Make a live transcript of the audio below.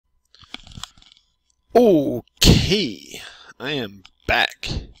Okay, I am back.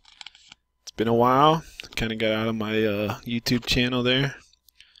 It's been a while. Kind of got out of my YouTube channel there.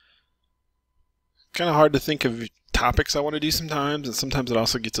 Kind of hard to think of topics I want to do sometimes, and sometimes it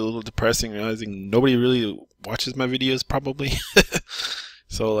also gets a little depressing realizing nobody really watches my videos probably.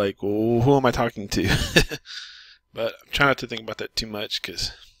 So like, who am I talking to? But I'm trying not to think about that too much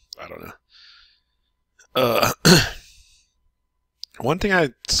because I don't know. One thing I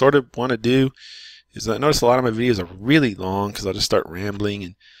sort of want to do is I notice a lot of my videos are really long because I'll just start rambling,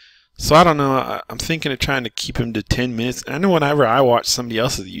 and so I don't know. I'm thinking of trying to keep them to 10 minutes. I know whenever I watch somebody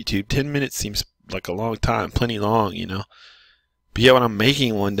else's YouTube, 10 minutes seems like a long time, plenty long, you know. But yeah, when I'm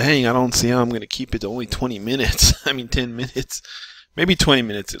making one, dang, I don't see how I'm going to keep it to only 20 minutes. I mean, 10 minutes, maybe 20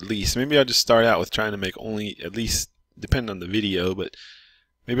 minutes at least. Maybe I'll just start out with trying to make only, at least, depending on the video, but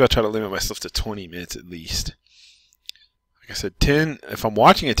maybe I'll try to limit myself to 20 minutes at least. Like I said, 10. If I'm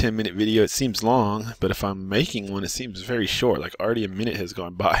watching a 10-minute video, it seems long, but if I'm making one, it seems very short. Like already a minute has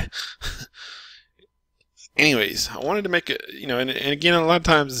gone by. Anyways, I wanted to make it, you know, and again, a lot of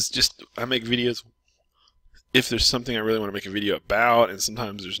times it's just I make videos if there's something I really want to make a video about, and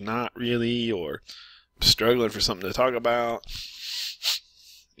sometimes there's not really, or I'm struggling for something to talk about.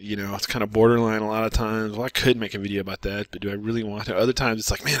 You know, it's kind of borderline a lot of times. Well, I could make a video about that, but do I really want to? Other times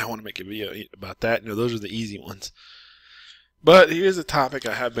it's like, man, I want to make a video about that. You know, those are the easy ones. But here's a topic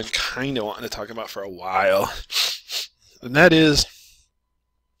I have been kind of wanting to talk about for a while, and that is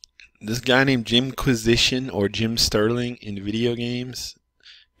this guy named Jimquisition, or Jim Sterling in video games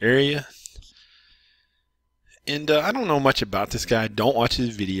area. And I don't know much about this guy. I don't watch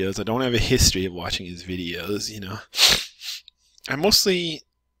his videos. I don't have a history of watching his videos, you know. I'm mostly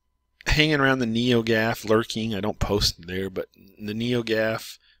hanging around the NeoGaf, lurking. I don't post there, but the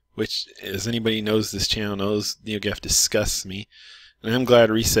NeoGaf, which, as anybody knows this channel knows, NeoGaf disgusts me. And I'm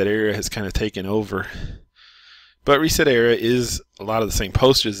glad Reset Era has kind of taken over. But Reset Era is a lot of the same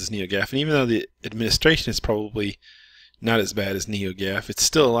posters as NeoGaf, and even though the administration is probably not as bad as NeoGaf, it's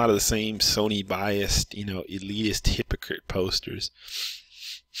still a lot of the same Sony biased, you know, elitist hypocrite posters.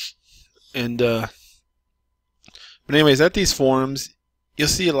 And but anyways, at these forums, you'll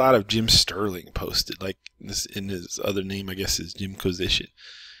see a lot of Jim Sterling posted, like this, in his other name, I guess, is Jimquisition.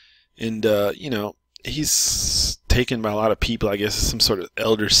 And you know, he's taken by a lot of people, I guess, as some sort of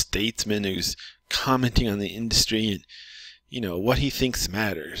elder statesman who's commenting on the industry and, you know, what he thinks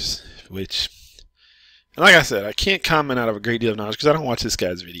matters. Which, and like I said, I can't comment out of a great deal of knowledge because I don't watch this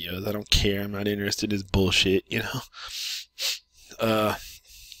guy's videos. I don't care. I'm not interested in his bullshit, you know.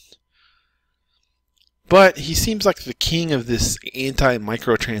 But he seems like the king of this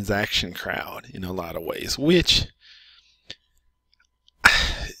anti-microtransaction crowd in a lot of ways, which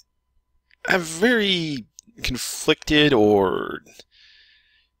I'm very conflicted, or,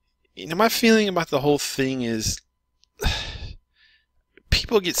 you know, my feeling about the whole thing is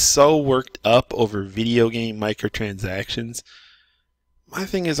people get so worked up over video game microtransactions. My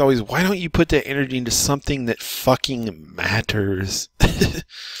thing is always, why don't you put that energy into something that fucking matters?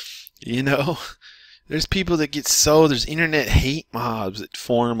 You know? There's people that get there's internet hate mobs that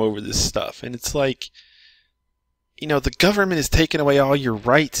form over this stuff. And it's like, you know, the government is taking away all your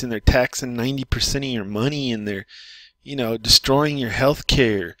rights, and they're taxing 90% of your money, and they're, you know, destroying your health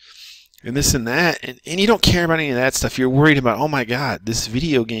care and this and that. And you don't care about any of that stuff. You're worried about, oh my God, this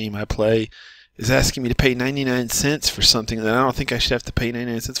video game I play is asking me to pay 99 cents for something that I don't think I should have to pay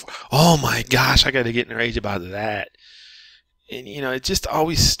 99 cents for. Oh my gosh, I got to get in a rage about that. And, you know, it just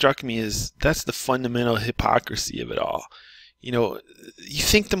always struck me as that's the fundamental hypocrisy of it all. You know, you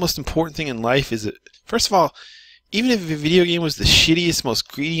think the most important thing in life is that, first of all, even if a video game was the shittiest, most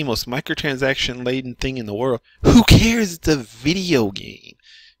greedy, most microtransaction-laden thing in the world, who cares? It's a video game.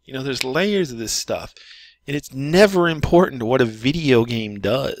 You know, there's layers of this stuff. And it's never important what a video game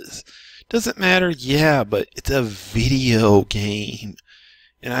does. Doesn't matter? Yeah, but it's a video game.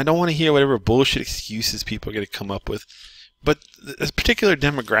 And I don't want to hear whatever bullshit excuses people are going to come up with. But a particular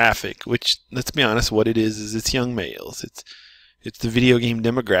demographic, which, let's be honest, what it is it's young males. It's the video game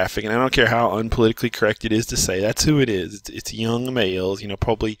demographic, and I don't care how unpolitically correct it is to say that's who it is. It's young males, you know,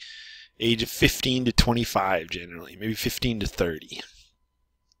 probably age of 15 to 25 generally, maybe 15 to 30.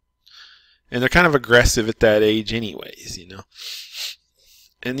 And they're kind of aggressive at that age anyways, you know.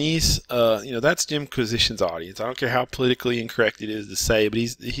 And these, you know, that's Jimquisition's audience. I don't care how politically incorrect it is to say, but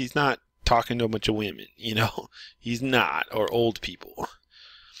he's not talking to a bunch of women, you know. He's not, or old people.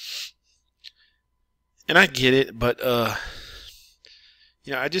 And I get it, but,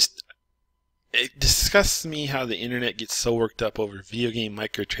 you know, it disgusts me how the internet gets so worked up over video game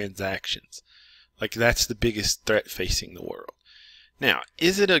microtransactions. Like, that's the biggest threat facing the world. Now,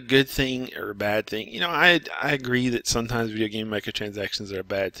 is it a good thing or a bad thing? You know, I agree that sometimes video game microtransactions are a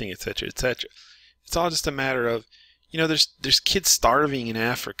bad thing, etc., etc. It's all just a matter of, you know, there's kids starving in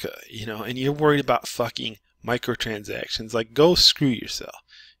Africa, you know, and you're worried about fucking microtransactions. Like, go screw yourself.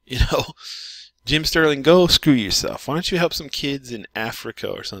 You know, Jim Sterling, go screw yourself. Why don't you help some kids in Africa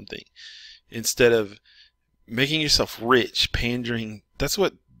or something instead of making yourself rich, pandering? That's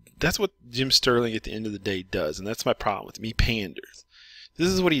what Jim Sterling at the end of the day does, and that's my problem with him. He panders. This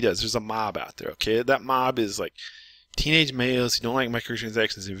is what he does. There's a mob out there, okay? That mob is like teenage males who don't like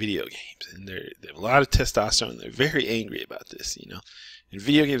microtransactions in video games, and they have a lot of testosterone. They're very angry about this, you know. And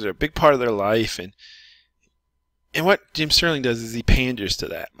video games are a big part of their life, and what Jim Sterling does is he panders to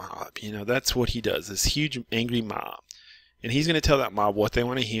that mob. You know, that's what he does. This huge angry mob, and he's going to tell that mob what they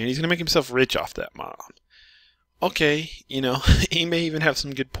want to hear, and he's going to make himself rich off that mob. Okay, you know, he may even have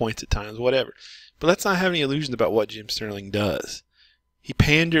some good points at times, whatever. But let's not have any illusions about what Jim Sterling does. He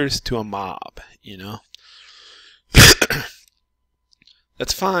panders to a mob, you know.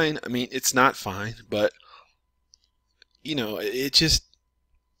 That's fine. I mean, it's not fine, but, you know, it just,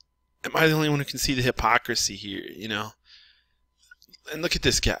 am I the only one who can see the hypocrisy here, you know? And look at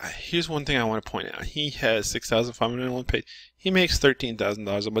this guy. Here's one thing I want to point out. He has 6,501 paid. He makes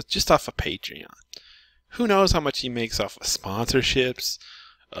 $13,000 a month just off of Patreon. Who knows how much he makes off of sponsorships,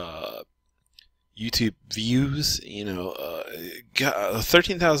 YouTube views, you know,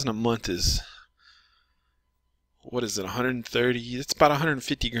 $13,000 a month is, what is it, 130? That's about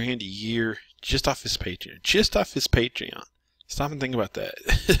 150 grand a year just off his Patreon. Just off his Patreon. Stop and think about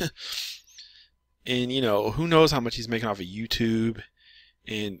that. And, you know, who knows how much he's making off of YouTube.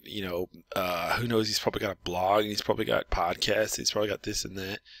 And, you know, who knows, he's probably got a blog, and he's probably got podcasts, he's probably got this and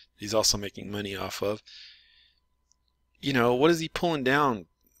that. He's also making money off of. You know, what is he pulling down?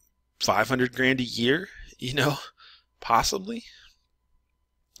 500 grand a year? You know, possibly.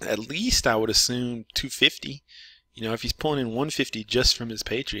 At least I would assume 250. You know, if he's pulling in 150 just from his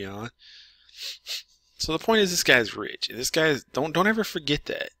Patreon. So the point is, this guy's rich. And this guy don't ever forget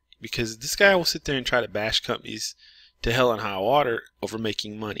that, because this guy will sit there and try to bash companies to hell and high water over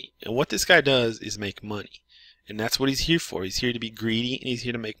making money. And what this guy does is make money. And that's what he's here for. He's here to be greedy, and he's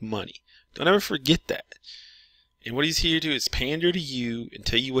here to make money. Don't ever forget that. And what he's here to do is pander to you and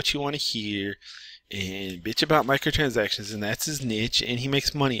tell you what you want to hear and bitch about microtransactions, and that's his niche, and he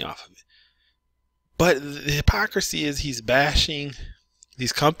makes money off of it. But the hypocrisy is he's bashing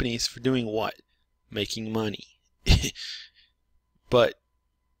these companies for doing what? Making money. But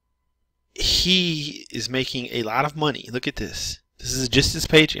he is making a lot of money. Look at this. This is just his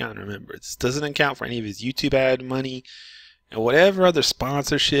Patreon, remember. This doesn't account for any of his YouTube ad money and whatever other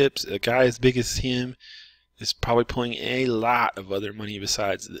sponsorships. A guy as big as him is probably pulling a lot of other money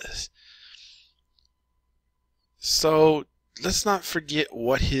besides this. So let's not forget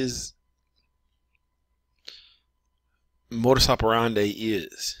what his modus operandi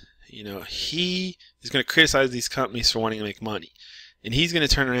is. You know, he is going to criticize these companies for wanting to make money. And he's going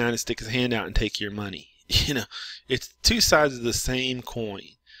to turn around and stick his hand out and take your money. You know, it's two sides of the same coin.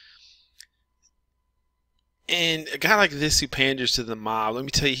 And a guy like this who panders to the mob, let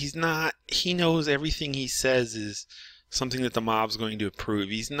me tell you, he knows everything he says is something that the mob's going to approve.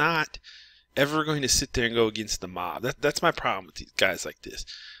 He's not ever going to sit there and go against the mob. That's my problem with these guys like this.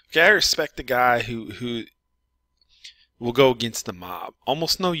 Okay, I respect the guy who will go against the mob.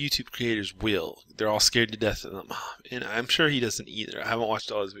 Almost no YouTube creators will. They're all scared to death of the mob. And I'm sure he doesn't either. I haven't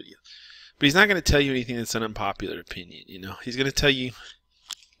watched all his videos. But he's not going to tell you anything that's an unpopular opinion, you know. He's going to tell you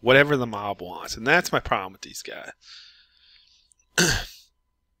whatever the mob wants. And that's my problem with these guys.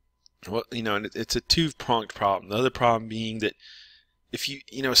 Well, you know, and it's a two-pronged problem. The other problem being that if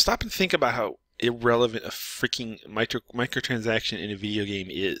you know, stop and think about how irrelevant a freaking microtransaction in a video game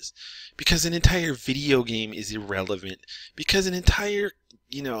is. Because an entire video game is irrelevant. Because an entire,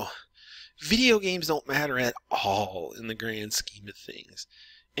 you know, video games don't matter at all in the grand scheme of things.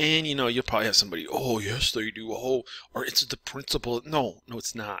 And, you know, you'll probably have somebody, oh, yes, they do. Oh, or it's the principle. No,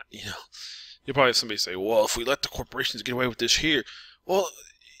 it's not, you know. You'll probably have somebody say, well, if we let the corporations get away with this here, well,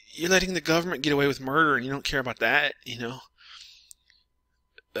 you're letting the government get away with murder and you don't care about that, you know.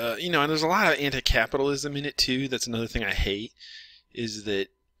 You know, and there's a lot of anti-capitalism in it, too. That's another thing I hate, is that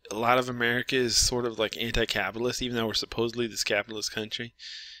a lot of America is sort of like anti-capitalist, even though we're supposedly this capitalist country.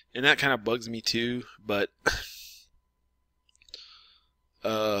 And that kind of bugs me, too. But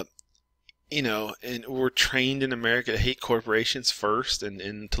you know, and we're trained in America to hate corporations first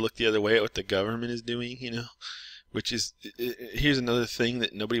and to look the other way at what the government is doing, you know. which is, here's another thing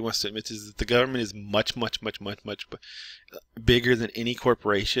that nobody wants to admit, is that the government is much bigger than any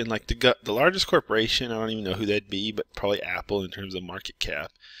corporation. Like the largest corporation, I don't even know who that'd be, but probably Apple in terms of market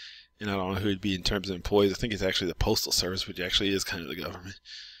cap. And I don't know who it'd be in terms of employees. I think it's actually the Postal Service, which actually is kind of the government.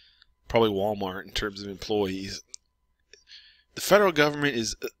 Probably Walmart in terms of employees. The federal government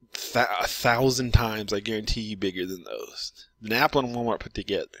is 1,000 times, I guarantee you, bigger than those. Than Apple and Walmart put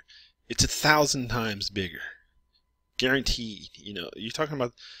together. It's 1,000 times bigger. Guaranteed. You know, you're talking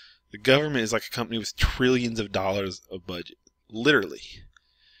about the government is like a company with trillions of dollars of budget. Literally.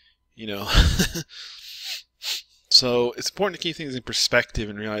 You know. So it's important to keep things in perspective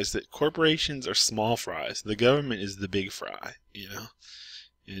and realize that corporations are small fries. The government is the big fry, you know.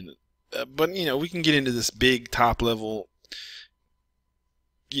 And but you know, we can get into this big top level,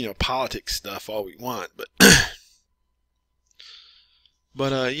 you know, politics stuff all we want, but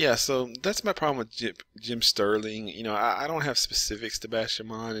yeah. So that's my problem with Jim Sterling. You know, I don't have specifics to bash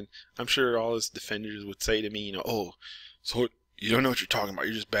him on, and I'm sure all his defenders would say to me, you know, oh, so you don't know what you're talking about.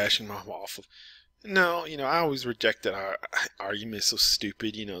 You're just bashing him off of. No, you know, I always reject that argument. It's so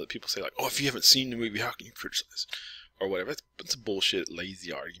stupid, you know, that people say like, oh, if you haven't seen the movie, how can you criticize it? Or whatever. That's a bullshit,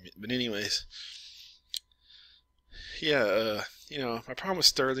 lazy argument. But anyways, yeah, you know, my problem with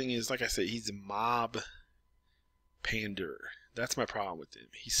Sterling is, like I said, he's a mob panderer. That's my problem with him.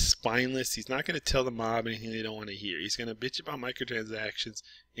 He's spineless. He's not going to tell the mob anything they don't want to hear. He's going to bitch about microtransactions,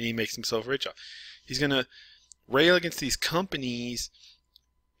 and he makes himself rich off. He's going to rail against these companies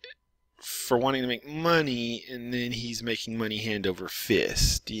for wanting to make money, and then he's making money hand over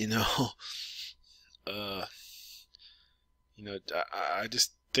fist, you know. You know, I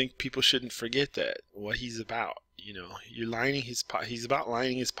just think people shouldn't forget that, what he's about. You know, he's about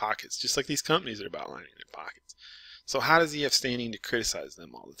lining his pockets, just like these companies are about lining their pockets. So how does he have standing to criticize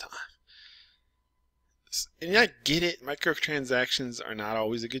them all the time? And I get it, microtransactions are not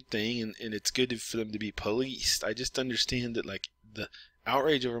always a good thing, and it's good for them to be policed. I just understand that, like, the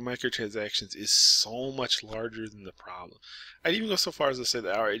outrage over microtransactions is so much larger than the problem. I'd even go so far as to say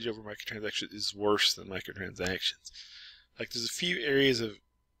the outrage over microtransactions is worse than microtransactions. Like, there's a few areas of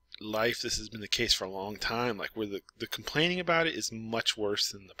life this has been the case for a long time, like where the complaining about it is much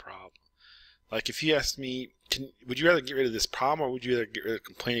worse than the problem. Like, if you asked me, would you rather get rid of this problem, or would you rather get rid of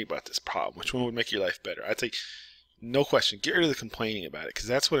complaining about this problem? Which one would make your life better? I'd say, no question, get rid of the complaining about it, because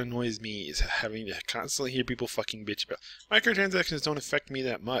that's what annoys me, is having to constantly hear people fucking bitch about. Microtransactions don't affect me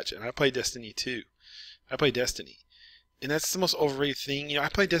that much, and I play Destiny 2. I play Destiny. And that's the most overrated thing. You know, I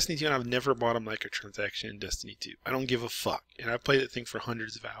play Destiny 2 and I've never bought a microtransaction in Destiny 2. I don't give a fuck. And I've played that thing for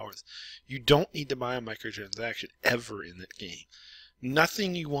hundreds of hours. You don't need to buy a microtransaction ever in that game.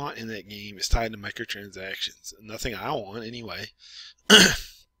 Nothing you want in that game is tied to microtransactions. Nothing I want, anyway.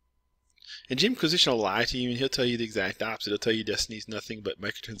 And Jimquisition will lie to you, and he'll tell you the exact opposite. He'll tell you Destiny's nothing but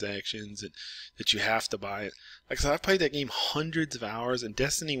microtransactions, and that you have to buy it. Like I said, I've played that game hundreds of hours, and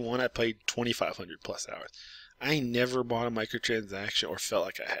Destiny 1 I played 2,500 plus hours. I never bought a microtransaction or felt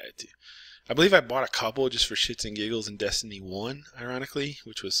like I had to. I believe I bought a couple just for shits and giggles in Destiny 1, ironically,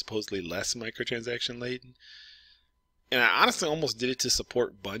 which was supposedly less microtransaction laden. And I honestly almost did it to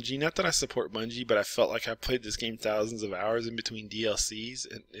support Bungie. Not that I support Bungie, but I felt like I played this game thousands of hours in between DLCs,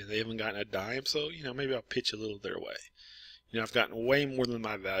 and they haven't gotten a dime, so, you know, maybe I'll pitch a little their way. You know, I've gotten way more than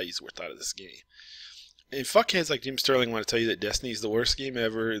my value's worth out of this game. And fuckheads like Jim Sterling want to tell you that Destiny's the worst game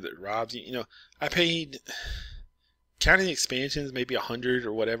ever, that robs you. You know, I paid, counting the expansions, maybe 100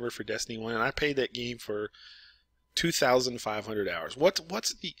 or whatever for Destiny 1, and I paid that game for 2,500 hours. What's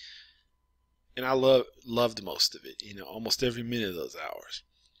the... And I loved most of it, you know, almost every minute of those hours.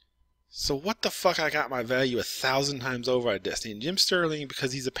 So what the fuck, I got my value 1,000 times over at Destiny. And Jim Sterling,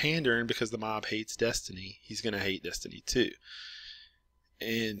 because he's a pander and because the mob hates Destiny, he's going to hate Destiny too.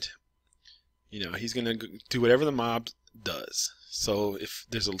 And, you know, he's going to do whatever the mob does. So if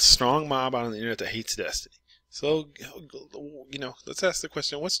there's a strong mob out on the internet that hates Destiny. So, you know, let's ask the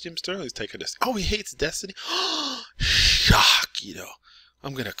question, what's Jim Sterling's take on Destiny? Oh, he hates Destiny? Shock, you know.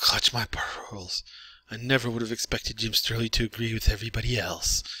 I'm going to clutch my pearls. I never would have expected Jim Sterling to agree with everybody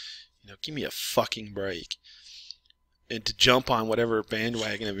else. You know, give me a fucking break. And to jump on whatever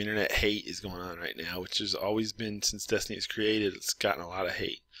bandwagon of internet hate is going on right now, which has always been since Destiny was created, it's gotten a lot of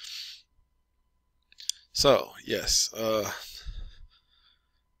hate. So, yes.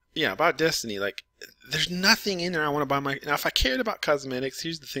 Yeah, about Destiny, like, there's nothing in there I want to buy my... Now, if I cared about cosmetics,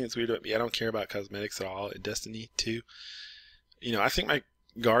 here's the thing that's weird about me. I don't care about cosmetics at all in Destiny 2. You know, I think my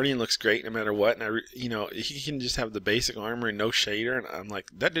Guardian looks great no matter what, and you know, he can just have the basic armor and no shader, and I'm like,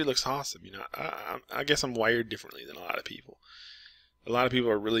 that dude looks awesome. You know, I guess I'm wired differently than a lot of people. A lot of people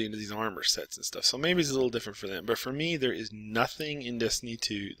are really into these armor sets and stuff, so maybe it's a little different for them. But for me, there is nothing in Destiny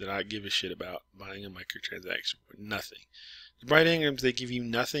 2 that I give a shit about buying a microtransaction for. Nothing. The Bright Engrams, they give you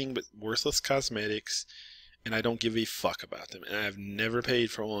nothing but worthless cosmetics, and I don't give a fuck about them. And I've never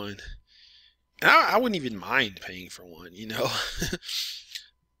paid for one. And I wouldn't even mind paying for one, you know.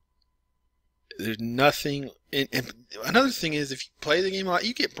 There's nothing. And another thing is, if you play the game a lot,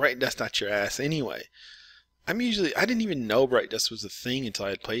 you get Bright Dust out your ass anyway. I didn't even know Bright Dust was a thing until I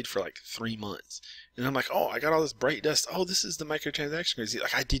had played for like 3 months. And I'm like, oh, I got all this Bright Dust. Oh, this is the microtransaction crazy.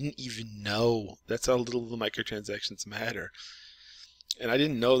 Like, I didn't even know. That's how little the microtransactions matter. And I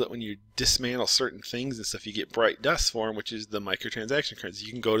didn't know that when you dismantle certain things and stuff, you get Bright Dust for them, which is the microtransaction currency.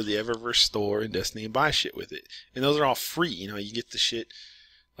 You can go to the Eververse store in Destiny and buy shit with it. And those are all free. You know, you get the shit.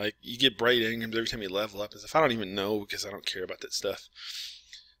 Like, you get Bright Engrams every time you level up and stuff. I don't even know because I don't care about that stuff.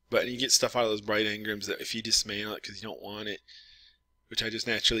 But you get stuff out of those Bright Engrams that if you dismantle it because you don't want it, which I just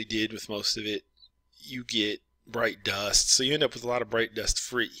naturally did with most of it, you get Bright Dust. So you end up with a lot of Bright Dust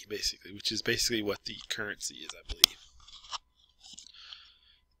free, basically, which is basically what the currency is, I believe.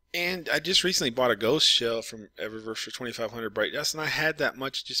 And I just recently bought a Ghost Shell from Eververse for 2,500 Bright Dust, and I had that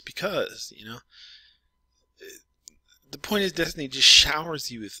much just because, you know. The point is, Destiny just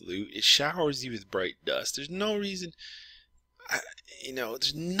showers you with loot. It showers you with Bright Dust. There's no reason... you know,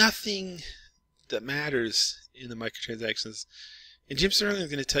 there's nothing that matters in the microtransactions. And Jim Sterling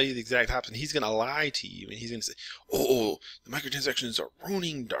is going to tell you the exact opposite. He's going to lie to you, and he's going to say, oh, the microtransactions are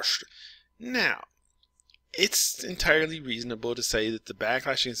ruining Dust. Now, it's entirely reasonable to say that the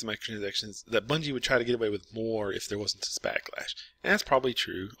backlash against the microtransactions, that Bungie would try to get away with more if there wasn't this backlash. And that's probably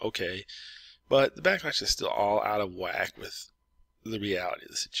true, okay. But the backlash is still all out of whack with the reality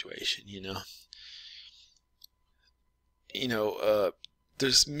of the situation, you know. You know,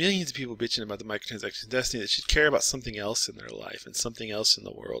 there's millions of people bitching about the microtransactions in Destiny that should care about something else in their life and something else in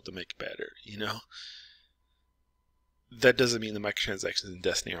the world to make it better, you know? That doesn't mean the microtransactions in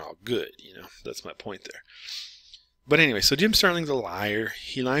Destiny are all good, you know? That's my point there. But anyway, so Jim Sterling's a liar.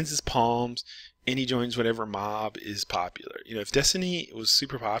 He lines his palms, and he joins whatever mob is popular. You know, if Destiny was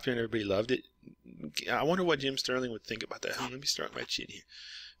super popular and everybody loved it, I wonder what Jim Sterling would think about that. Let me start my chin here.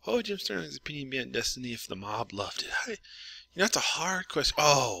 Oh, Jim Sterling's opinion behind Destiny if the mob loved it. You know, that's a hard question.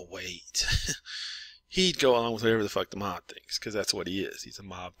 Oh, wait. He'd go along with whatever the fuck the mob thinks, because that's what he is. He's a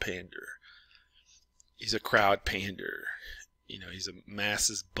mob pander. He's a crowd pander. You know, he's a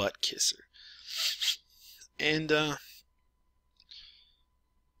masses butt kisser. And,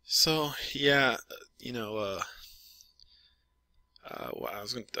 so, yeah, you know, I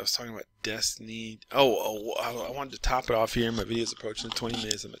was talking about Destiny. I wanted to top it off here. My video's approaching 20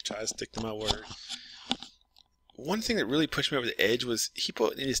 minutes. I'm going to try to stick to my word. One thing that really pushed me over the edge was he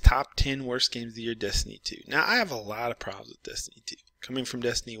put in his top 10 worst games of the year Destiny 2. Now, I have a lot of problems with Destiny 2. Coming from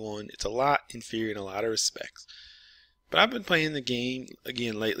Destiny 1, it's a lot inferior in a lot of respects. But I've been playing the game,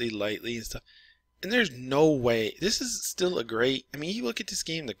 again, lightly and stuff. And there's no way. This is still a great... I mean, you look at this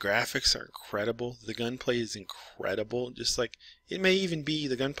game, the graphics are incredible. The gunplay is incredible. Just like, it may even be,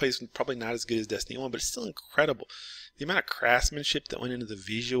 the gunplay is probably not as good as Destiny 1, but it's still incredible. The amount of craftsmanship that went into the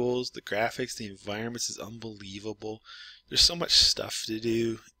visuals, the graphics, the environments is unbelievable. There's so much stuff to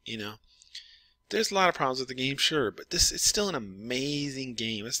do, you know. There's a lot of problems with the game, sure, but it's still an amazing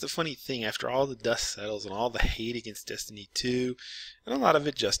game. That's the funny thing. After all the dust settles and all the hate against Destiny 2, and a lot of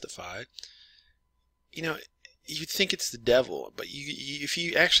it justified, you know, you'd think it's the devil, but if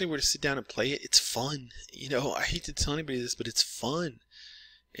you actually were to sit down and play it, it's fun. You know, I hate to tell anybody this, but it's fun.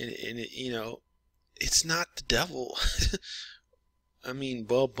 And it, you know, it's not the devil. I mean,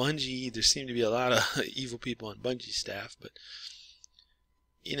 well, Bungie, there seem to be a lot of evil people on Bungie staff, but,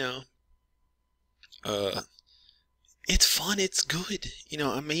 you know, it's fun, it's good, you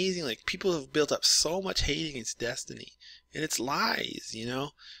know, amazing. Like, people have built up so much hate against Destiny, and it's lies, you know.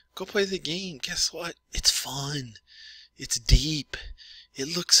 Go play the game. Guess what? It's fun. It's deep.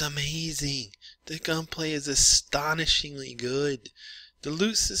 It looks amazing. The gunplay is astonishingly good. The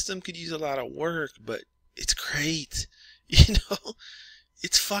loot system could use a lot of work, but it's great. You know?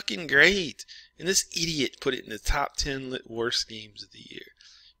 It's fucking great. And this idiot put it in the top 10 worst games of the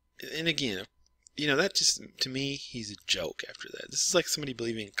year. And again, you know, that just, to me, he's a joke after that. This is like somebody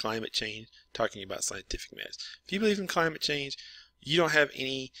believing in climate change, talking about scientific matters. If you believe in climate change, you don't have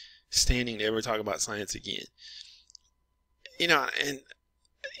any standing to ever talk about science again. You know, and,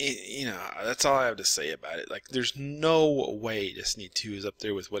 you know, that's all I have to say about it. Like, there's no way Destiny 2 is up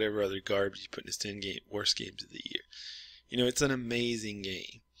there with whatever other garbage you put in his 10 worst games of the year. You know, it's an amazing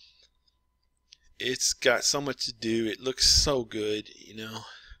game. It's got so much to do. It looks so good, you know.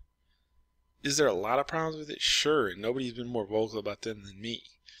 Is there a lot of problems with it? Sure, and nobody's been more vocal about them than me.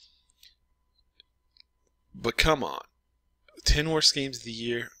 But come on. 10 worst games of the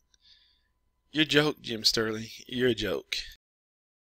year. You're a joke, Jim Sterling. You're a joke.